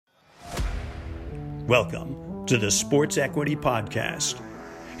Welcome to the Sports Equity Podcast.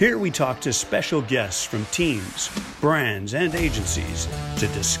 Here we talk to special guests from teams, brands, and agencies to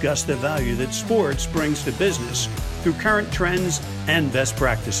discuss the value that sports brings to business through current trends and best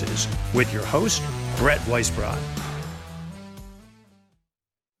practices with your host, Brett Weisbrot.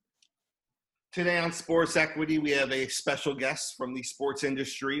 Today on Sports Equity, we have a special guest from the sports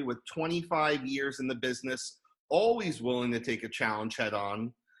industry with 25 years in the business, always willing to take a challenge head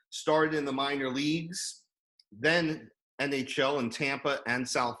on. Started in the minor leagues, then NHL in Tampa and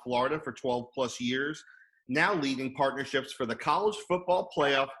South Florida for 12 plus years, now leading partnerships for the College Football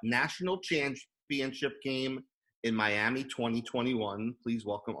Playoff National Championship game in Miami 2021. Please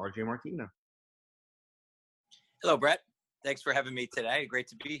welcome RJ Martino. Hello, Brett. Thanks for having me today. Great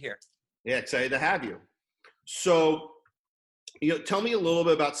to be here. Yeah, excited to have you. So, tell me a little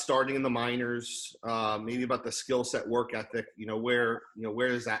bit about starting in the minors, maybe about the skill set, work ethic, where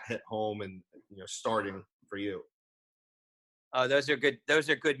does that hit home and, starting for you? Those are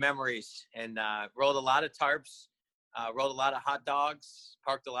good memories, and rolled a lot of tarps, rolled a lot of hot dogs,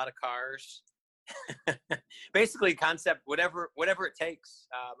 parked a lot of cars. Basically concept, whatever it takes,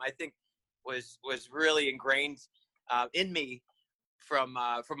 I think was really ingrained in me from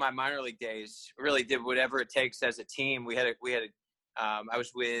my minor league days. Really did whatever it takes as a team. I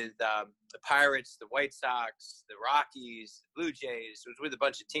was with the Pirates, the White Sox, the Rockies, the Blue Jays. I was with a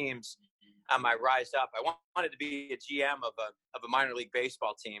bunch of teams on my rise up. I wanted to be a GM of a minor league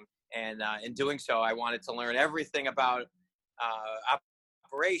baseball team, and in doing so, I wanted to learn everything about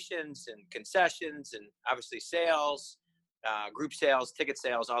operations and concessions, and obviously sales, group sales, ticket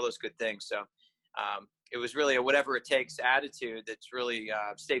sales, all those good things. So it was really a whatever it takes attitude that's really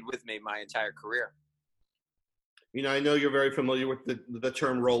stayed with me my entire career. I know you're very familiar with the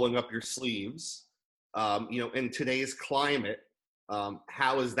term rolling up your sleeves. In today's climate,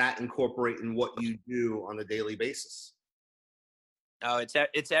 how is that incorporating what you do on a daily basis? Oh,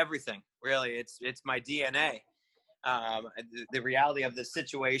 it's everything, really. It's my DNA. The reality of the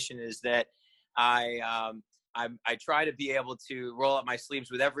situation is that I try to be able to roll up my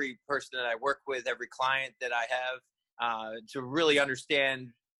sleeves with every person that I work with, every client that I have, to really understand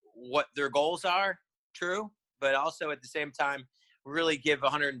what their goals are, true, but also at the same time, really give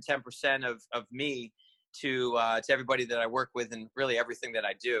 110% of me to everybody that I work with, and really everything that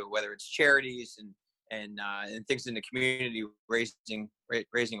I do, whether it's charities and things in the community, raising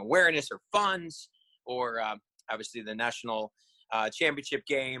awareness or funds, or obviously the national championship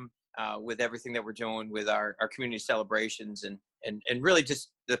game, with everything that we're doing with our community celebrations, and really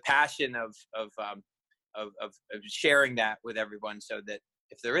just the passion of sharing that with everyone, so that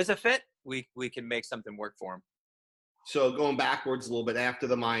if there is a fit, we can make something work for them. So going backwards a little bit after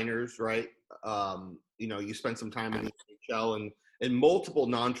the minors, right? You spent some time in the NHL and in multiple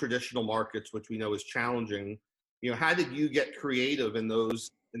non-traditional markets, which we know is challenging. How did you get creative in those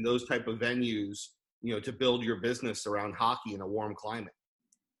type of venues, to build your business around hockey in a warm climate?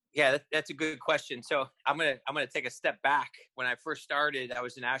 Yeah, that's a good question. So I'm gonna take a step back. When I first started, I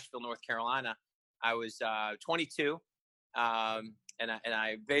was in Asheville, North Carolina. I was 22, and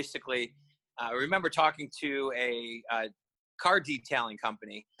I basically remember talking to a car detailing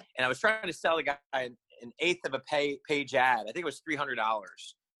company, and I was trying to sell a guy an eighth of a page ad. I think it was $300,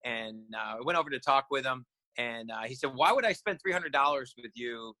 and I went over to talk with him, and he said, "Why would I spend $300 with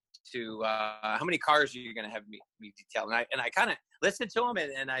you? To how many cars are you going to have me detail?" And I kind of listened to him,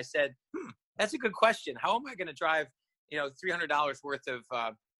 and I said, "That's a good question. How am I going to drive, $300 worth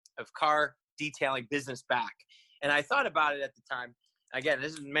of car detailing business back?" And I thought about it at the time. Again,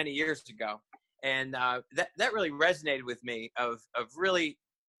 this is many years ago, and that really resonated with me of really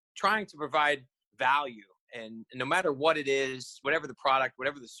trying to provide value, and no matter what it is, whatever the product,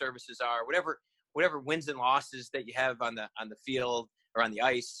 whatever the services are, whatever wins and losses that you have on the field or on the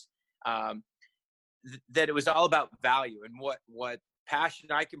ice, that it was all about value and what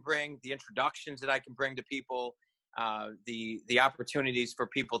passion I can bring, the introductions that I can bring to people, the opportunities for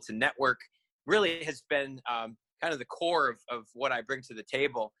people to network, really has been kind of the core of what I bring to the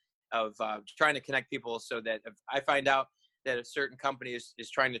table, of trying to connect people, so that if I find out that a certain company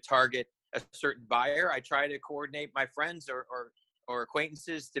is trying to target a certain buyer, I try to coordinate my friends or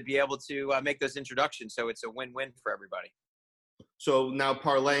acquaintances to be able to make those introductions, so it's a win-win for everybody. So now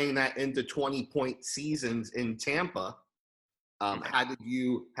parlaying that into 20-point seasons in Tampa, how did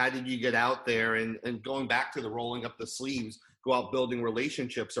you get out there and going back to the rolling up the sleeves, go out building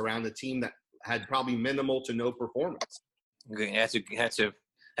relationships around a team that had probably minimal to no performance?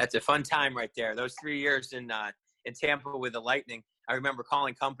 That's a fun time right there. Those 3 years in Tampa with the Lightning, I remember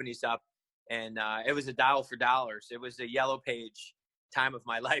calling companies up, and it was a dial for dollars. It was a yellow page time of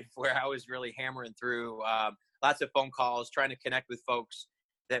my life where I was really hammering through lots of phone calls, trying to connect with folks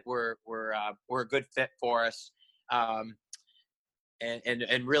that were a good fit for us,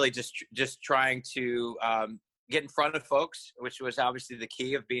 and really just trying to get in front of folks, which was obviously the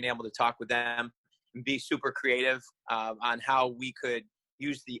key of being able to talk with them and be super creative on how we could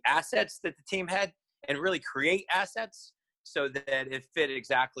use the assets that the team had and really create assets so that it fit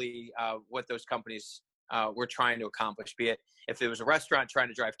exactly what those companies were trying to accomplish. Be it if it was a restaurant trying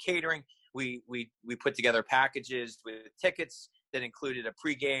to drive catering, we put together packages with tickets that included a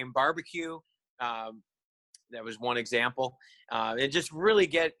pregame barbecue. That was one example, and just really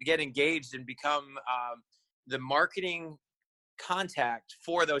get engaged and become the marketing contact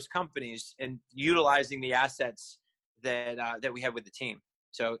for those companies and utilizing the assets that we had with the team.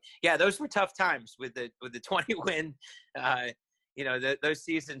 So yeah, those were tough times with the 20 win. Those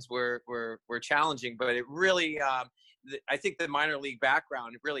seasons were challenging, but it really, I think the minor league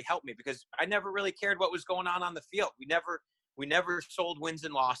background really helped me because I never really cared what was going on the field. We never sold wins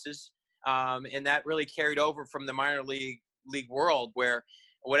and losses. And that really carried over from the minor league world where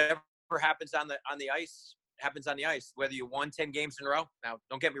whatever happens on the ice happens on the ice, whether you won 10 games in a row. Now,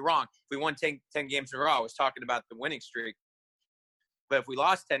 don't get me wrong. If we won 10 games in a row, I was talking about the winning streak. But if we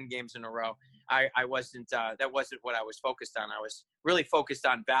lost 10 games in a row, I wasn't, that wasn't what I was focused on. I was really focused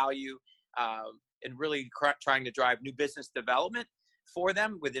on value and really trying to drive new business development for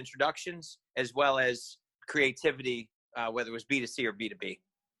them with introductions as well as creativity, whether it was B2C or B2B.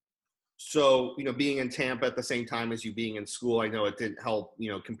 So, being in Tampa at the same time as you being in school, I know it didn't help,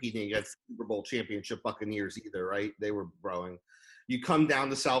 competing against Super Bowl championship Buccaneers either, right? They were growing. You come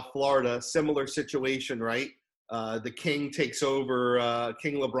down to South Florida, similar situation, right? The King takes over,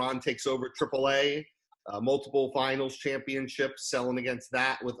 King LeBron takes over AAA, multiple finals championships, selling against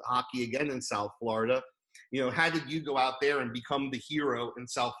that with hockey again in South Florida. How did you go out there and become the hero in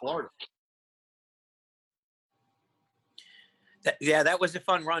South Florida? That was a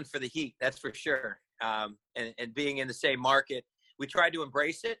fun run for the Heat, that's for sure. And being in the same market, we tried to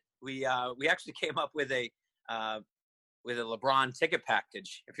embrace it. We actually came up with a LeBron ticket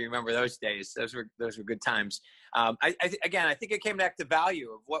package. If you remember those days, those were good times. I think it came back to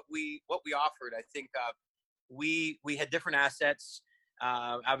value of what we offered. I think we had different assets.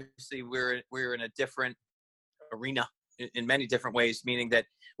 Obviously, we're in a different arena in many different ways, meaning that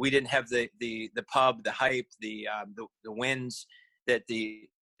we didn't have the pub, the hype, the wins that the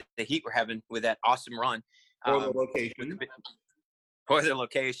Heat were having with that awesome run. Or the location. Or the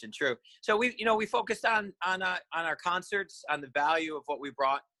location, true. So we focused on our concerts, on the value of what we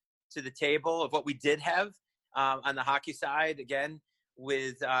brought to the table, of what we did have on the hockey side, again,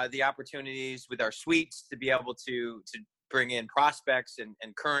 with the opportunities with our suites to be able to bring in prospects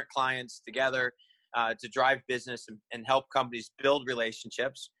and current clients together, to drive business and help companies build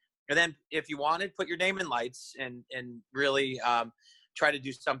relationships. And then if you wanted, put your name in lights and really try to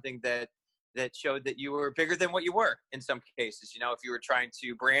do something that showed that you were bigger than what you were in some cases. If you were trying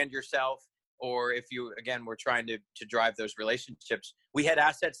to brand yourself or if you, again, were trying to drive those relationships. We had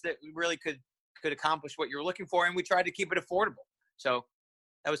assets that we really could accomplish what you were looking for, and we tried to keep it affordable. So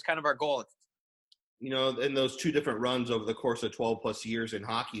that was kind of our goal. In those two different runs over the course of 12 plus years in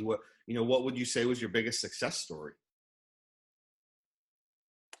hockey, what would you say was your biggest success story?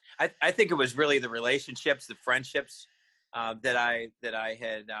 I think it was really the relationships, the friendships that I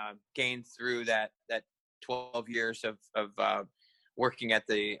had gained through that 12 years of working at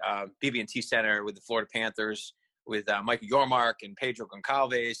the BB&T Center with the Florida Panthers, with Michael Yormark and Pedro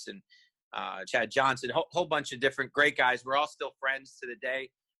Goncalves and Chad Johnson, a whole bunch of different great guys. We're all still friends to the day,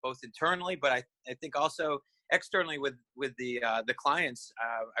 both internally, but I think also externally with the clients.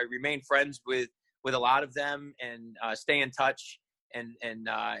 I remain friends with a lot of them and stay in touch and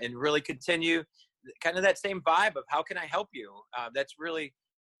really continue kind of that same vibe of how can I help you? That's really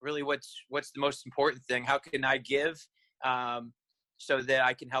what's the most important thing. How can I give so that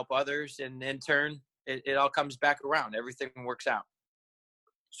I can help others? And in turn, it all comes back around. Everything works out.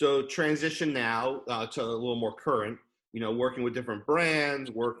 So transition now to a little more current, working with different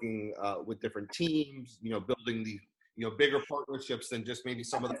brands, working with different teams, building the, bigger partnerships than just maybe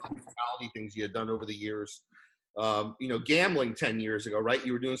some of the hospitality things you had done over the years. Gambling 10 years ago, right?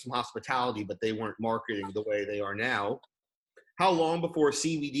 You were doing some hospitality, but they weren't marketing the way they are now. How long before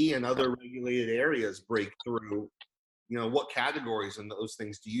CBD and other regulated areas break through? What categories and those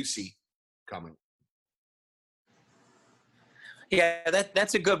things do you see coming? Yeah,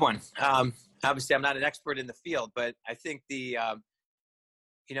 that's a good one. Obviously, I'm not an expert in the field, but I think the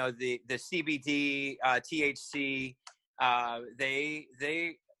CBD, THC,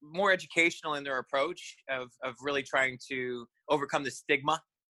 they more educational in their approach of really trying to overcome the stigma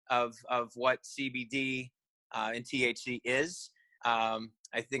of what CBD and THC is.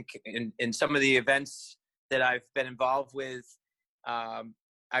 I think in some of the events that I've been involved with,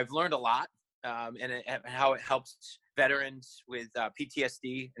 I've learned a lot, and how it helps veterans with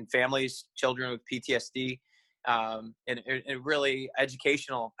PTSD and families, children with PTSD, and really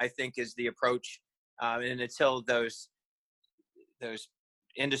educational, I think, is the approach. And until those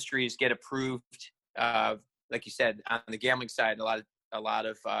industries get approved, like you said, on the gambling side, a lot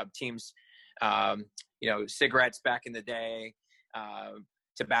of teams, cigarettes back in the day,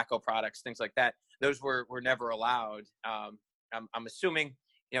 tobacco products, things like that, those were never allowed. I'm assuming,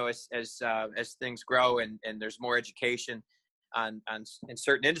 as things grow and there's more education in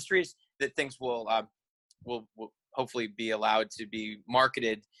certain industries, that things will hopefully be allowed to be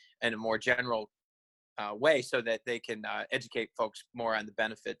marketed in a more general way, so that they can educate folks more on the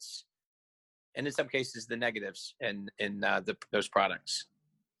benefits, and in some cases the negatives in those products.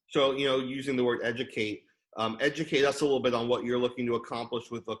 So, using the word educate us a little bit on what you're looking to accomplish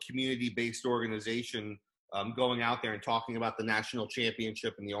with a community-based organization, going out there and talking about the national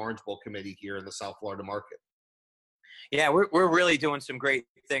championship and the Orange Bowl committee here in the South Florida market. Yeah, we're really doing some great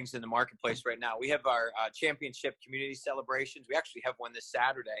things in the marketplace right now. We have our championship community celebrations. We actually have one this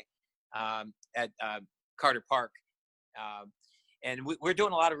Saturday at Carter Park. And we're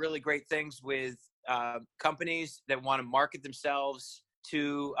doing a lot of really great things with companies that want to market themselves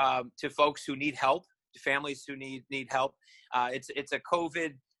to folks who need help, to families who need help. It's a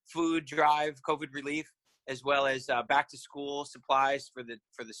COVID food drive, COVID relief, as well as back to school supplies for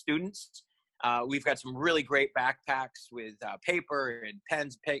the students. We've got some really great backpacks with paper and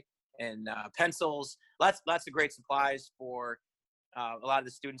pens and pencils. Lots of great supplies for a lot of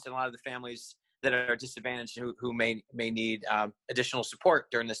the students and a lot of the families that are disadvantaged who may need additional support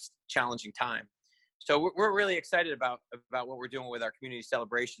during this challenging time. So we're really excited about what we're doing with our community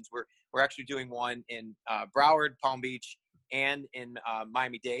celebrations. We're actually doing one in Broward, Palm Beach, and in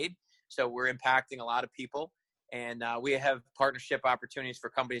Miami-Dade. So we're impacting a lot of people, and we have partnership opportunities for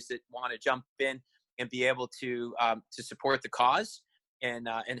companies that want to jump in and be able to support the cause and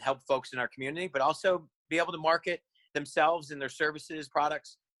help folks in our community, but also be able to market themselves and their services,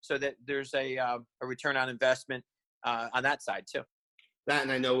 products, so that there's a return on investment on that side too. That,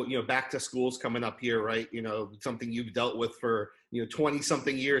 and I know, back to school's coming up here, right? Something you've dealt with for, 20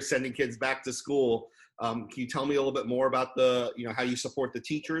 something years, sending kids back to school. Can you tell me a little bit more about how you support the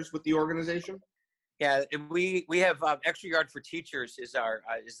teachers with the organization? Yeah, we have Extra Yard for Teachers is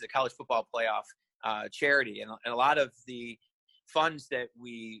the college football playoff charity, and a lot of the funds that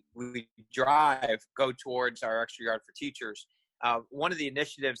we drive go towards our Extra Yard for Teachers. One of the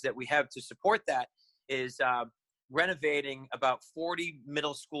initiatives that we have to support that is renovating about 40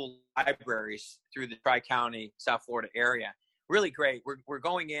 middle school libraries through the Tri-County, South Florida area. Really great. We're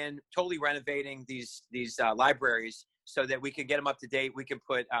going in, totally renovating these libraries so that we can get them up to date. We can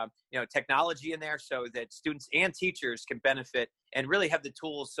put technology in there so that students and teachers can benefit and really have the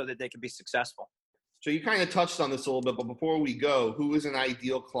tools so that they can be successful. So you kind of touched on this a little bit, but before we go, who is an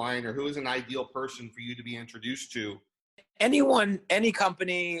ideal client or who is an ideal person for you to be introduced to? Anyone, any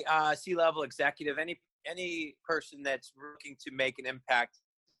company, C-level executive, any person that's looking to make an impact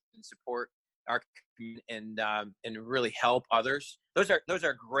and support our community and really help others. Those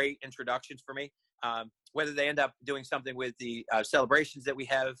are great introductions for me. Whether they end up doing something with the celebrations that we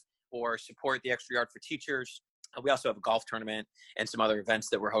have or support the Extra Yard for Teachers. We also have a golf tournament and some other events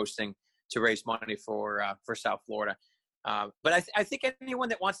that we're hosting to raise money for South Florida. But I think anyone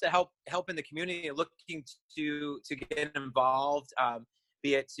that wants to help in the community, looking to get involved,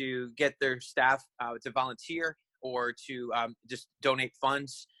 be it to get their staff to volunteer or to just donate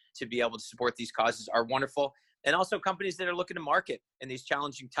funds to be able to support these causes, are wonderful. And also companies that are looking to market in these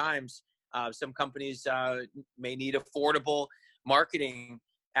challenging times. Some companies may need affordable marketing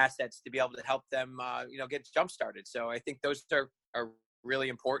assets to be able to help them, get jump started. So I think those are really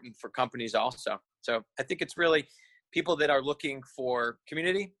important for companies also. So I think it's really people that are looking for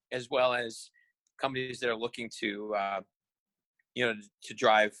community, as well as companies that are looking to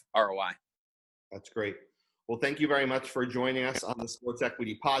drive ROI. That's great. Well, thank you very much for joining us on the Sports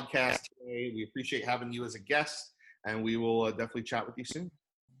Equity Podcast today. We appreciate having you as a guest, and we will definitely chat with you soon.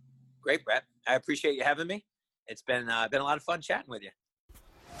 Great, Brett. I appreciate you having me. It's been a lot of fun chatting with you.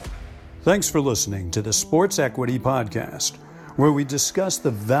 Thanks for listening to the Sports Equity Podcast, where we discuss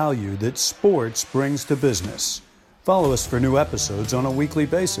the value that sports brings to business. Follow us for new episodes on a weekly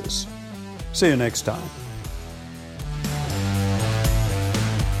basis. See you next time.